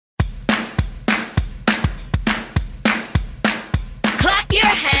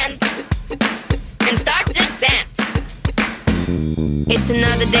It's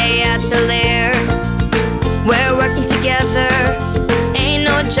another day at the lair. We're working together. Ain't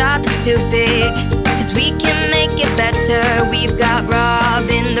no job that's too big, 'cause we can make it better. We've got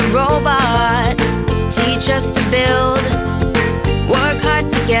Robin the robot, teach us to build. Work hard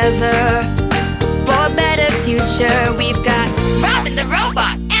together for a better future. We've got Robin the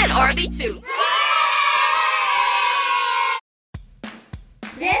robot and Orby too.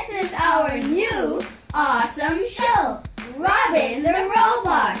 This is our new awesome show, Robin the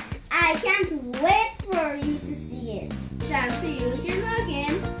Robot. I can't wait for you to see it. Time to use your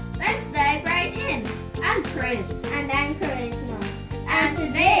login. Let's dive right in. I'm Chris. And I'm Charisma. And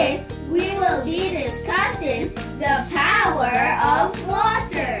today, we will be discussing the power of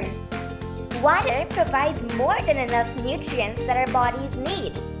water. Water provides more than enough nutrients that our bodies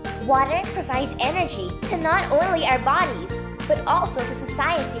need. Water provides energy to not only our bodies, but also to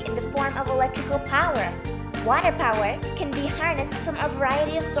society in the form of electrical power. Water power can be harnessed from a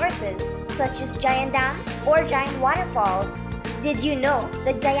variety of sources, such as giant dams or giant waterfalls. Did you know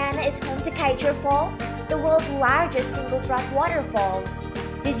that Guyana is home to Falls, the world's largest single-drop waterfall?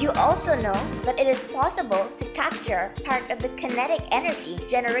 Did you also know that it is possible to capture part of the kinetic energy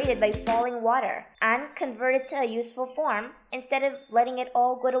generated by falling water and convert it to a useful form instead of letting it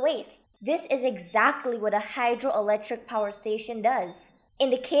all go to waste? This is exactly what a hydroelectric power station does.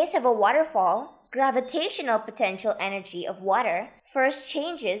 In the case of a waterfall, gravitational potential energy of water first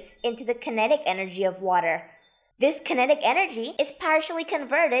changes into the kinetic energy of water. This kinetic energy is partially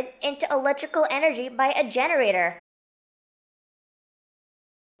converted into electrical energy by a generator.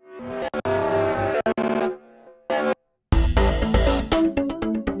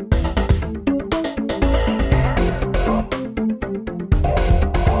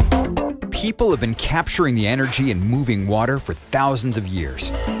 People have been capturing the energy and moving water for thousands of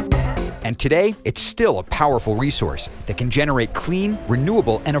years. And today, it's still a powerful resource that can generate clean,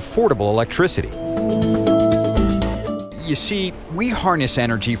 renewable, and affordable electricity. You see, we harness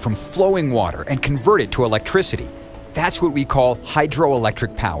energy from flowing water and convert it to electricity. That's what we call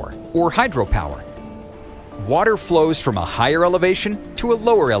hydroelectric power, or hydropower. Water flows from a higher elevation to a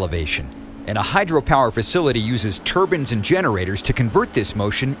lower elevation, and a hydropower facility uses turbines and generators to convert this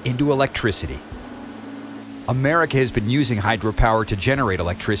motion into electricity. America has been using hydropower to generate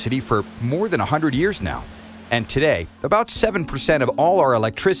electricity for more than 100 years now. And today, about 7% of all our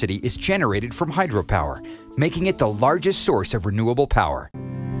electricity is generated from hydropower, making it the largest source of renewable power.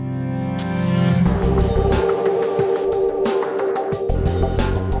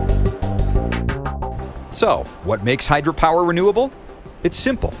 So, what makes hydropower renewable? It's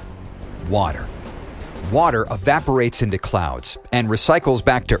simple. Water. Water evaporates into clouds and recycles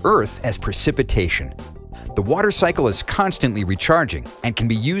back to Earth as precipitation. The water cycle is constantly recharging and can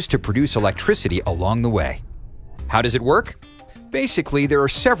be used to produce electricity along the way. How does it work? Basically, there are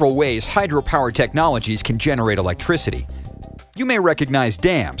several ways hydropower technologies can generate electricity. You may recognize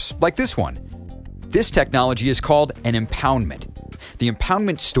dams, like this one. This technology is called an impoundment. The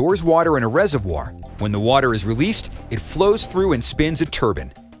impoundment stores water in a reservoir. When the water is released, it flows through and spins a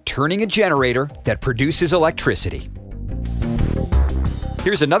turbine, turning a generator that produces electricity.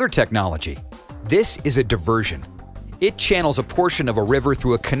 Here's another technology. This is a diversion. It channels a portion of a river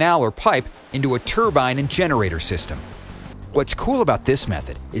through a canal or pipe into a turbine and generator system. What's cool about this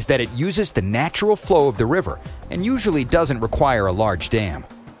method is that it uses the natural flow of the river and usually doesn't require a large dam.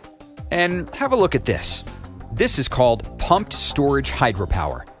 And have a look at this. This is called pumped storage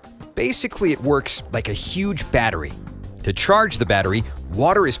hydropower. Basically, it works like a huge battery. To charge the battery,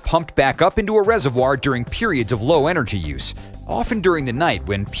 water is pumped back up into a reservoir during periods of low energy use, often during the night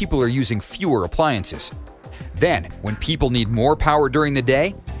when people are using fewer appliances. Then, when people need more power during the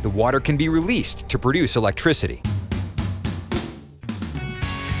day, the water can be released to produce electricity.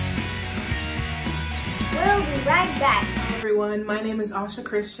 We'll be right back. Hi everyone, my name is Asha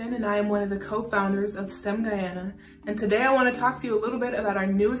Christian and I am one of the co-founders of STEM Guyana. And today I want to talk to you a little bit about our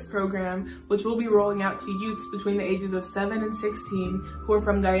newest program, which we'll be rolling out to youths between the ages of 7 and 16 who are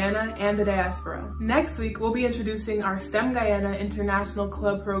from Guyana and the diaspora. Next week, we'll be introducing our STEM Guyana International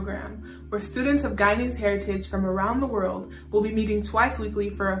Club program, where students of Guyanese heritage from around the world will be meeting twice weekly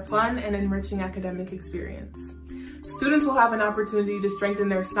for a fun and enriching academic experience. Students will have an opportunity to strengthen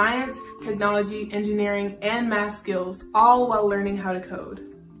their science, technology, engineering, and math skills, all while learning how to code.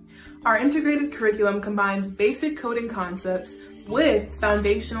 Our integrated curriculum combines basic coding concepts with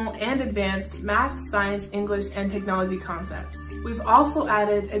foundational and advanced math, science, English, and technology concepts. We've also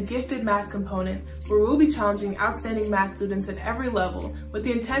added a gifted math component where we'll be challenging outstanding math students at every level with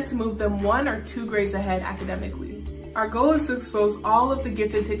the intent to move them 1 or 2 grades ahead academically. Our goal is to expose all of the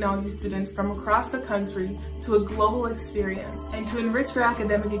gifted technology students from across the country to a global experience and to enrich their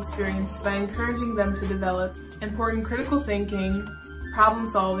academic experience by encouraging them to develop important critical thinking, problem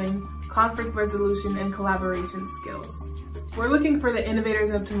solving, conflict resolution, and collaboration skills. We're looking for the innovators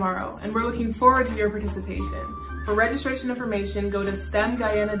of tomorrow, and we're looking forward to your participation. For registration information, go to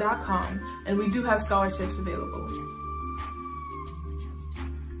stemguyana.com, and we do have scholarships available.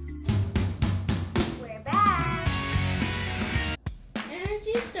 We're back!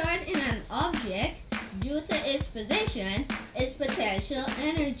 Energy stored in an object due to its position is potential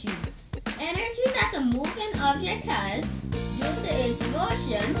energy. Energy that a moving object has due to its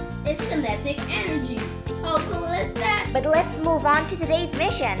motion is kinetic energy. How cool is that? But let's move on to today's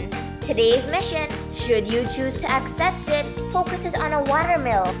mission. Today's mission, should you choose to accept it, focuses on a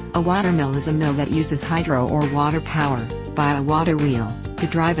watermill. A watermill is a mill that uses hydro or water power, by a water wheel, to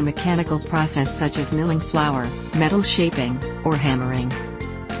drive a mechanical process such as milling flour, metal shaping, or hammering.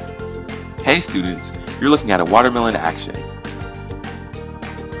 Hey students, you're looking at a watermill in action.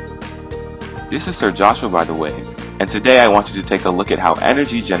 This is Sir Joshua, by the way, and today I want you to take a look at how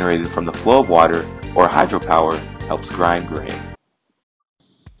energy generated from the flow of water, or hydropower, helps grind grain.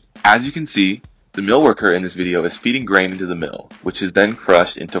 As you can see, the mill worker in this video is feeding grain into the mill, which is then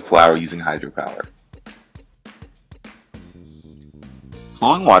crushed into flour using hydropower.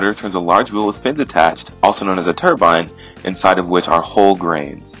 Flowing water turns a large wheel with fins attached, also known as a turbine, inside of which are whole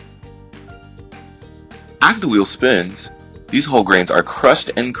grains. As the wheel spins, these whole grains are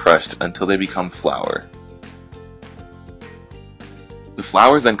crushed and crushed until they become flour. The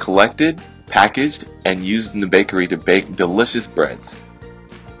flour is then collected, packaged, and used in the bakery to bake delicious breads.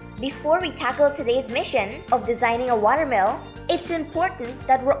 Before we tackle today's mission of designing a watermill, it's important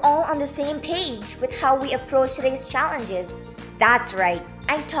that we're all on the same page with how we approach today's challenges. That's right,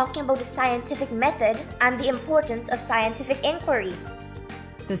 I'm talking about the scientific method and the importance of scientific inquiry.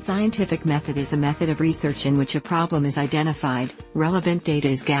 The scientific method is a method of research in which a problem is identified, relevant data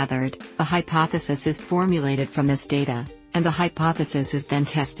is gathered, a hypothesis is formulated from this data, and the hypothesis is then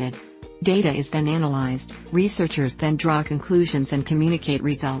tested. Data is then analyzed, researchers then draw conclusions and communicate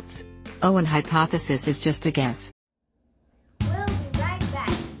results. Oh, and hypothesis is just a guess. We'll be right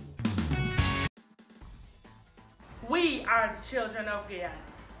back. We are the children of Guyana.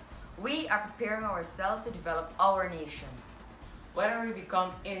 We are preparing ourselves to develop our nation. Whether we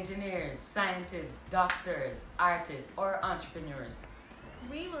become engineers, scientists, doctors, artists, or entrepreneurs,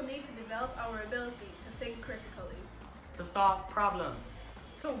 we will need to develop our ability to think critically, to solve problems,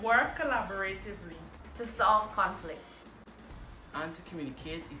 to work collaboratively, to solve conflicts, and to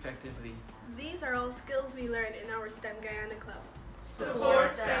communicate effectively. These are all skills we learn in our STEM Guyana Club.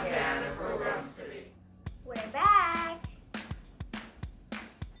 Support STEM Guyana programs today. We're back!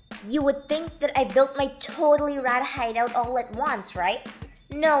 You would think that I built my totally rad hideout all at once, right?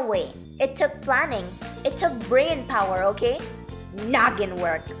 No way. It took planning. It took brain power, okay? Noggin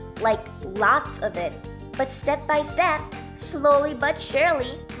work. Like, lots of it. But step by step, slowly but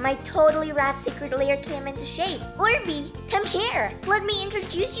surely, my totally rad secret layer came into shape. Orby, come here. Let me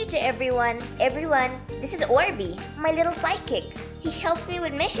introduce you to everyone. Everyone, this is Orby, my little sidekick. He helped me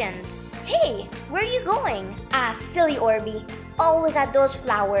with missions. Hey, where are you going? Ah, silly Orby. Always at those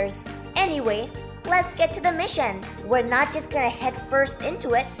flowers. Anyway, let's get to the mission. We're not just gonna head first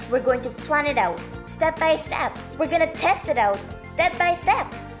into it, we're going to plan it out. Step by step. We're gonna test it out. Step by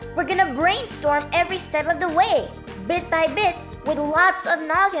step. We're gonna brainstorm every step of the way. Bit by bit, with lots of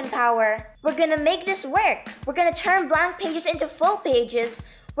noggin power. We're gonna make this work. We're gonna turn blank pages into full pages.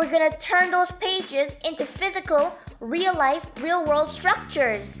 We're gonna turn those pages into physical, real-life, real-world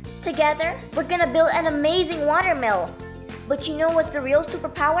structures. Together, we're gonna build an amazing watermill. But you know what's the real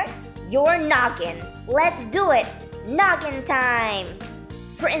superpower? Your noggin. Let's do it. Noggin time.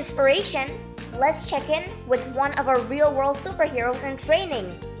 For inspiration, let's check in with one of our real-world superheroes in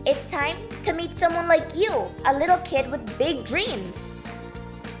training. It's time to meet someone like you, a little kid with big dreams.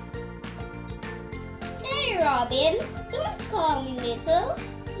 Hey Robin, don't call me little.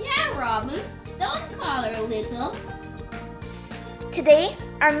 Yeah Robin, don't call her little. Today,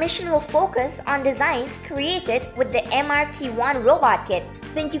 our mission will focus on designs created with the MRT-1 robot kit.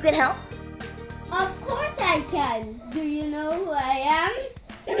 Think you can help? Of course I can. Do you know who I am?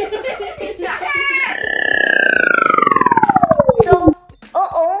 So,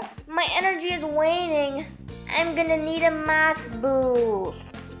 my energy is waning. I'm gonna need a math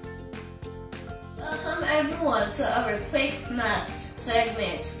boost. Welcome everyone to our quick math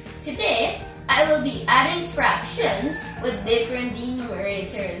segment. Today, I will be adding fractions with different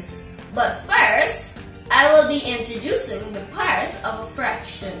denumerators. But first, I will be introducing the parts of a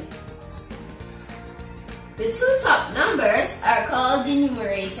fraction. The two top numbers are called the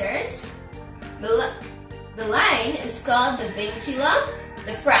numerators. The line is called the vinculum,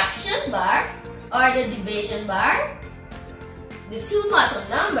 the fraction bar, or the division bar. The two bottom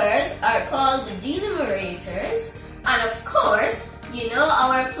numbers are called the denominators, and of course, you know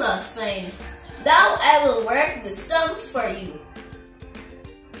our plus sign. Now I will work the sum for you.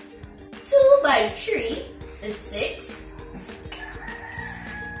 2 by 3 is 6.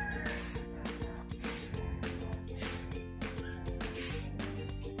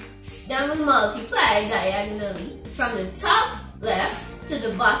 Then we multiply diagonally from the top left to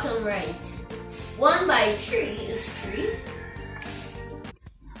the bottom right. 1 by 3 is 3.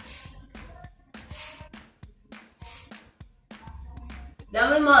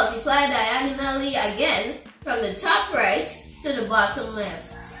 Then we multiply diagonally again from the top right to the bottom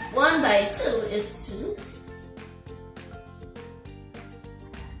left. 1 by 2 is 2.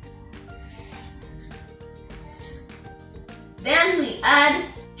 Then we add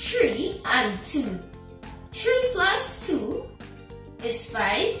 3 and 2. 3 plus 2 is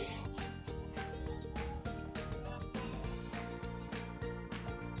 5.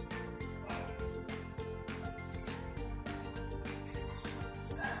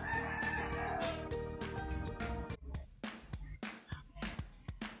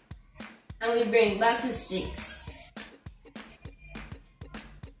 And we bring back the 6.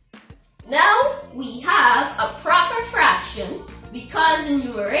 Now we have a proper fraction because the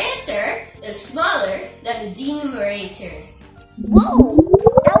numerator is smaller than the denominator. Whoa!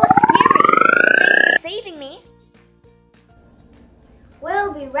 That was scary! Thanks for saving me!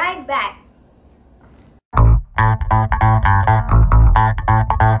 We'll be right back.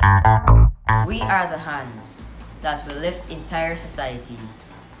 We are the hands that will lift entire societies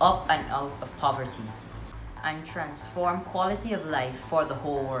up and out of poverty and transform quality of life for the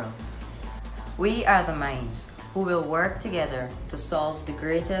whole world. We are the minds who will work together to solve the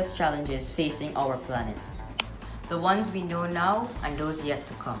greatest challenges facing our planet, the ones we know now and those yet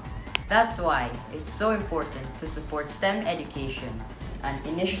to come. That's why it's so important to support STEM education and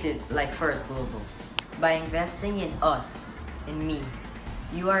initiatives like First Global. By investing in us, in me,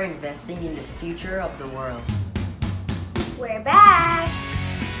 you are investing in the future of the world. We're back!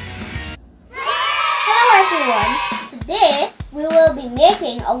 Hello everyone! Today we will be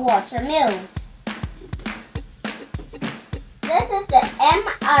making a watermill. This is the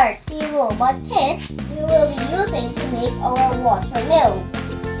MRT robot kit we will be using to make our watermill.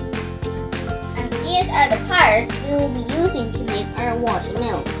 And these are the parts we will be using to make our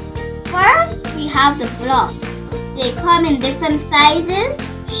watermill. First, we have the blocks. They come in different sizes,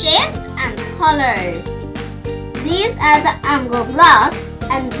 shapes, and colors. These are the angle blocks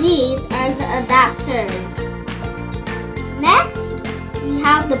and these are the adapters. Next, we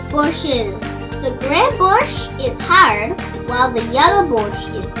have the bushes. The gray bush is hard while the yellow bush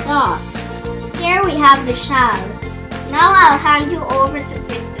is soft. Here we have the shells. Now I'll hand you over to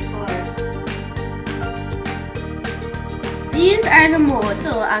Christopher. These are the motor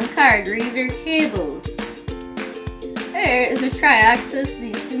and card reader cables. Here is a tri-axis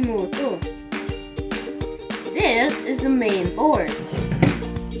DC motor. This is the main board.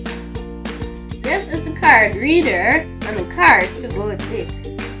 This is the card reader and the card to go with it.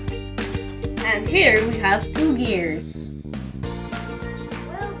 And here we have 2 gears.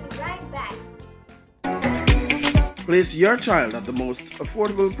 We'll be right back. Place your child at the most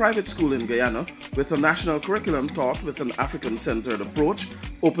affordable private school in Guyana with a national curriculum taught with an African-centered approach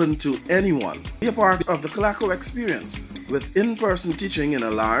open to anyone. Be a part of the Calaco experience with in-person teaching in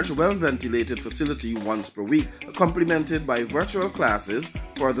a large, well-ventilated facility once per week, complemented by virtual classes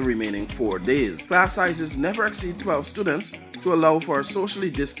for the remaining 4 days. Class sizes never exceed 12 students to allow for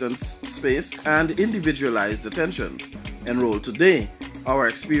socially distanced space and individualized attention. Enroll today. Our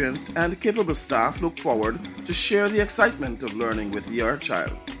experienced and capable staff look forward to share the excitement of learning with your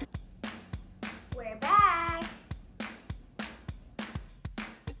child. We're back.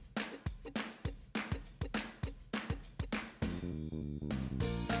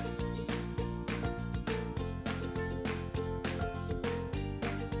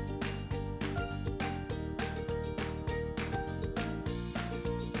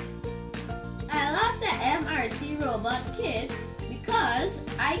 I love the MRT robot kit because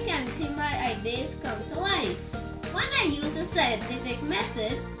I can see my ideas come to life. When I use a scientific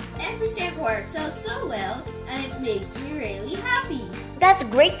method, everything works out so well and it makes me really happy. That's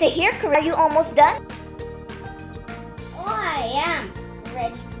great to hear, Kara. Are you almost done? Oh, I am.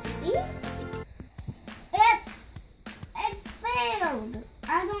 Ready to see? It failed.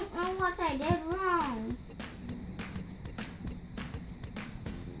 I don't know what I did wrong.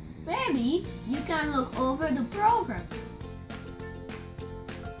 Maybe you can look over the program.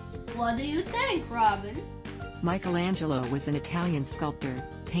 What do you think, Robin? Michelangelo was an Italian sculptor,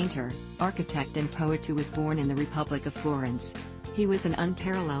 painter, architect and poet who was born in the Republic of Florence. He was an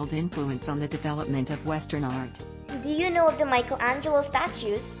unparalleled influence on the development of Western art. Do you know of the Michelangelo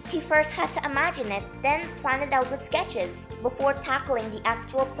statues? He first had to imagine it, then plan it out with sketches, before tackling the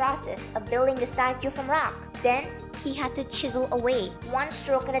actual process of building the statue from rock. Then, he had to chisel away, one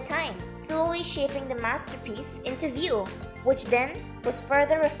stroke at a time, slowly shaping the masterpiece into view, which then was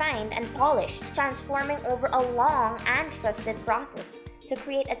further refined and polished, transforming over a long and trusted process to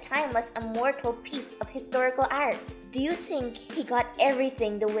create a timeless, immortal piece of historical art. Do you think he got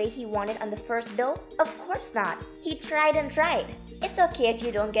everything the way he wanted on the first build? Of course not. He tried and tried. It's okay if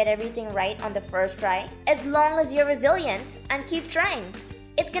you don't get everything right on the first try, as long as you're resilient and keep trying.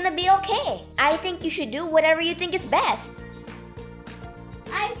 It's gonna be okay. I think you should do whatever you think is best.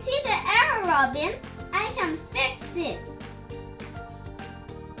 I see the error, Robin. I can fix it.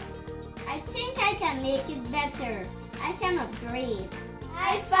 I think I can make it better. I can upgrade.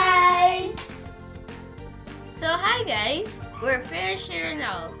 High five! So hi guys, we're finished here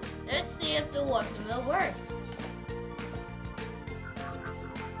now. Let's see if the watermill works.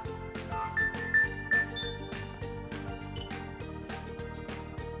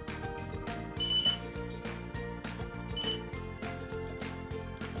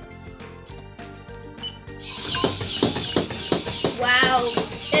 Wow,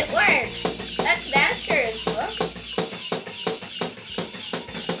 it works! That's dancers, look!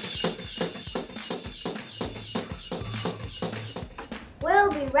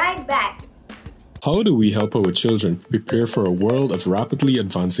 We'll be right back. How do we help our children prepare for a world of rapidly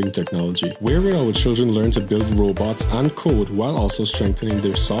advancing technology? Where will our children learn to build robots and code while also strengthening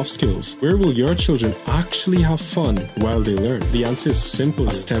their soft skills? Where will your children actually have fun while they learn? The answer is simple.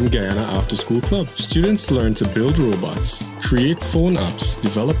 STEM Guyana After School Club. Students learn to build robots, create phone apps,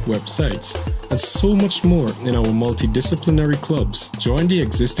 develop websites, and so much more in our multidisciplinary clubs. Join the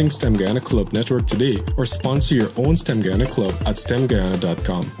existing STEM Guyana Club network today or sponsor your own STEM Guyana Club at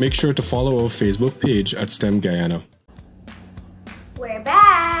stemguyana.com. Make sure to follow our Facebook page at STEM Guyana. We're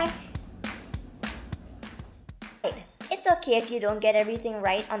back! It's okay if you don't get everything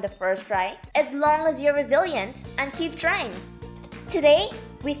right on the first try, as long as you're resilient and keep trying. Today,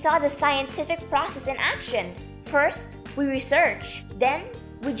 we saw the scientific process in action. First, we research. Then,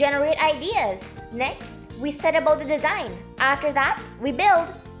 we generate ideas. Next, we set about the design. After that, we build.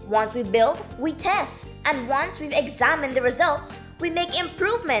 Once we build, we test. And once we've examined the results, we make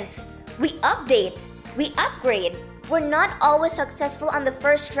improvements. We update. We upgrade. We're not always successful on the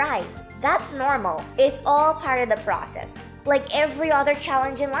first try. That's normal. It's all part of the process, like every other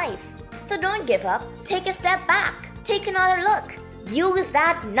challenge in life. So don't give up. Take a step back. Take another look. Use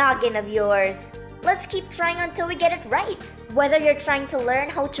that noggin of yours. Let's keep trying until we get it right. Whether you're trying to learn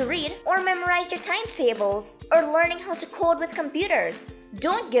how to read or memorize your times tables or learning how to code with computers,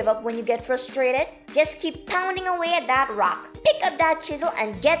 don't give up when you get frustrated. Just keep pounding away at that rock. Pick up that chisel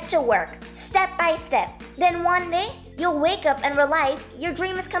and get to work, step by step. Then one day, you'll wake up and realize your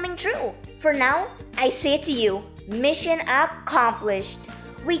dream is coming true. For now, I say to you, mission accomplished.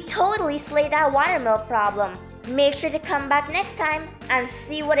 We totally slayed that watermill problem. Make sure to come back next time and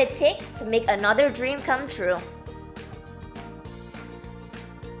see what it takes to make another dream come true.